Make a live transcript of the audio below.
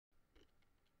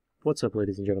What's up,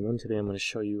 ladies and gentlemen? Today I'm going to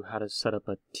show you how to set up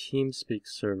a Teamspeak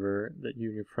server that you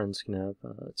and your friends can have.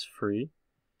 It's free.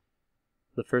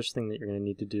 The first thing that you're going to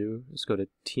need to do is go to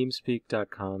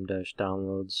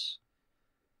teamspeak.com/downloads,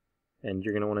 and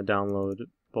you're going to want to download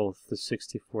both the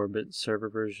 64-bit server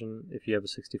version if you have a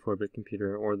 64-bit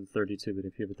computer, or the 32-bit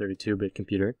if you have a 32-bit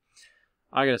computer.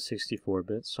 I got a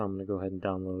 64-bit, so I'm going to go ahead and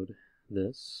download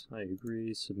this. I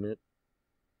agree, submit.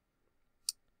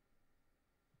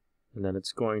 And then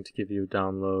it's going to give you a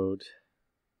download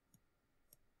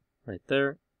right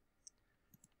there.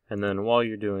 And then while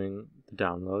you're doing the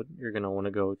download, you're going to want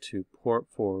to go to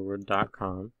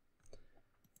portforward.com,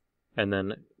 and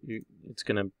then it's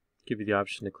going to give you the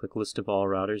option to click list of all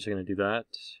routers. You're going to do that,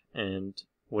 and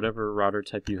whatever router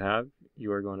type you have, you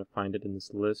are going to find it in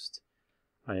this list.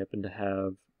 I happen to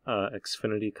have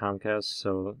Xfinity Comcast,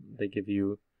 so they give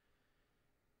you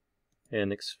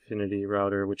an Xfinity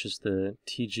router, which is the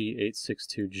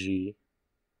TG862G.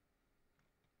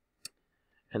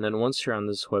 And then once you're on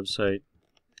this website,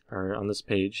 or on this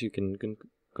page, you can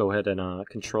go ahead and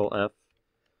Control F,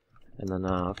 and then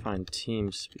find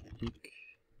Teamspeak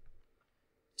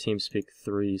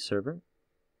 3 server.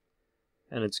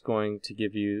 And it's going to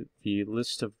give you the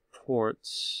list of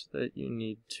ports that you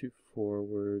need to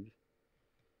forward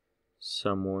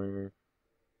somewhere.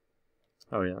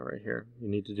 Oh yeah, right here. You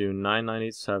need to do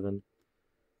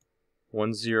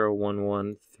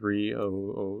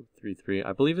 9987.1011.30033.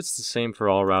 I believe it's the same for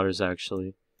all routers,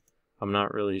 actually. I'm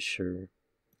not really sure.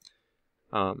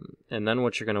 And then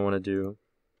what you're going to want to do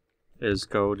is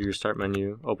go to your start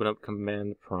menu, open up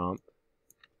command prompt,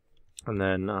 and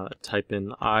then type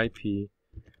in ipconfig,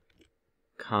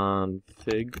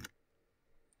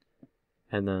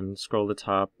 and then scroll to the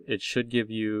top. It should give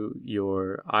you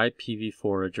your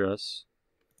IPv4 address,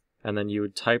 and then you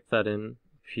would type that in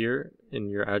here in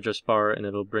your address bar, and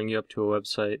it'll bring you up to a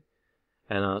website,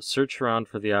 and search around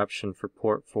for the option for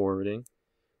port forwarding.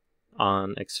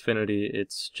 On Xfinity,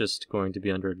 it's just going to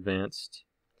be under advanced,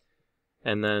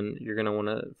 and then you're going to want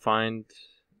to find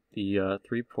the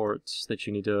 3 ports that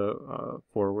you need to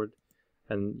forward,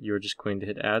 and you're just going to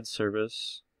hit add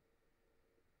service,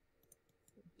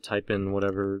 type in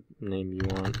whatever name you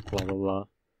want, blah blah blah.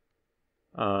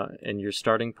 And your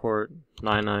starting port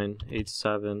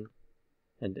 9987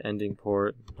 and ending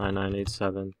port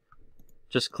 9987.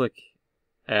 Just click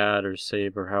add or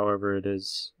save, or however it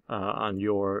is on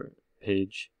your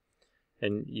page,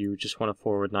 and you just want to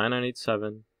forward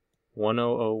 9987,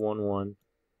 10011,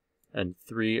 and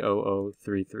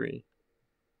 30033.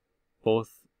 All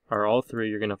three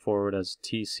you're going to forward as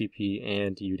TCP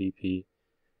and UDP,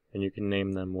 and you can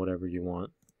name them whatever you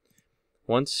want.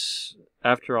 Once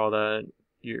after all that,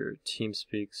 your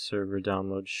Teamspeak server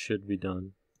download should be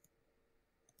done,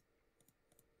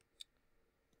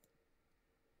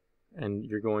 and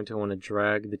you're going to want to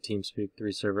drag the Teamspeak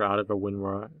 3 server out of a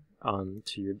WinRAR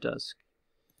onto your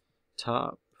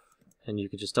desktop, and you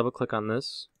can just double click on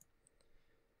this.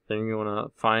 Then you want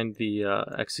to find the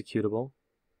executable,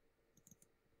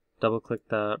 double click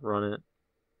that, run it.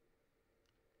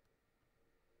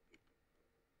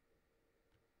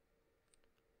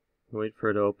 Wait for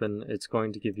it to open. It's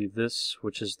going to give you this,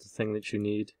 which is the thing that you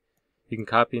need. You can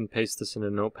copy and paste this in a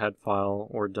notepad file,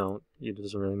 or don't. It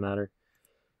doesn't really matter.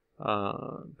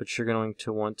 But you're going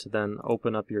to want to then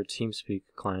open up your Teamspeak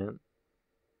client.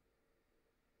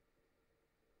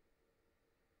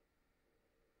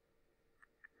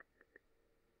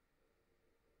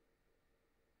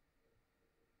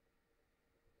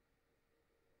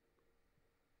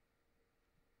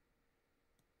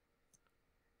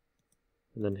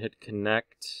 And then hit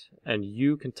connect, and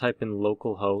you can type in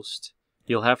localhost.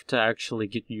 You'll have to actually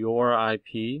get your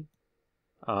IP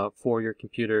for your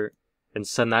computer and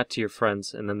send that to your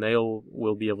friends, and then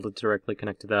will be able to directly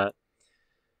connect to that.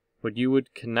 But you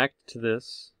would connect to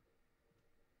this,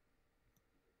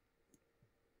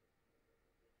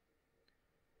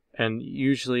 and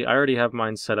usually, I already have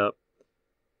mine set up,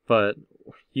 but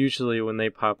usually when they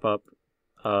pop up,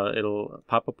 it'll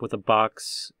pop up with a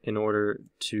box in order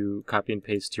to copy and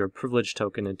paste your privilege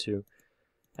token into,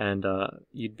 and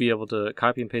you'd be able to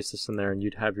copy and paste this in there, and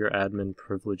you'd have your admin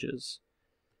privileges.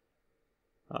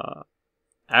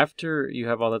 After you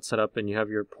have all that set up and you have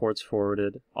your ports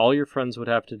forwarded, all your friends would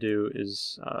have to do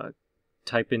is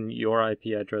type in your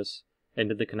IP address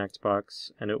into the connect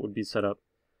box, and it would be set up,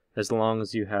 as long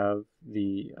as you have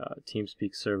the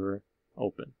Teamspeak server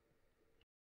open.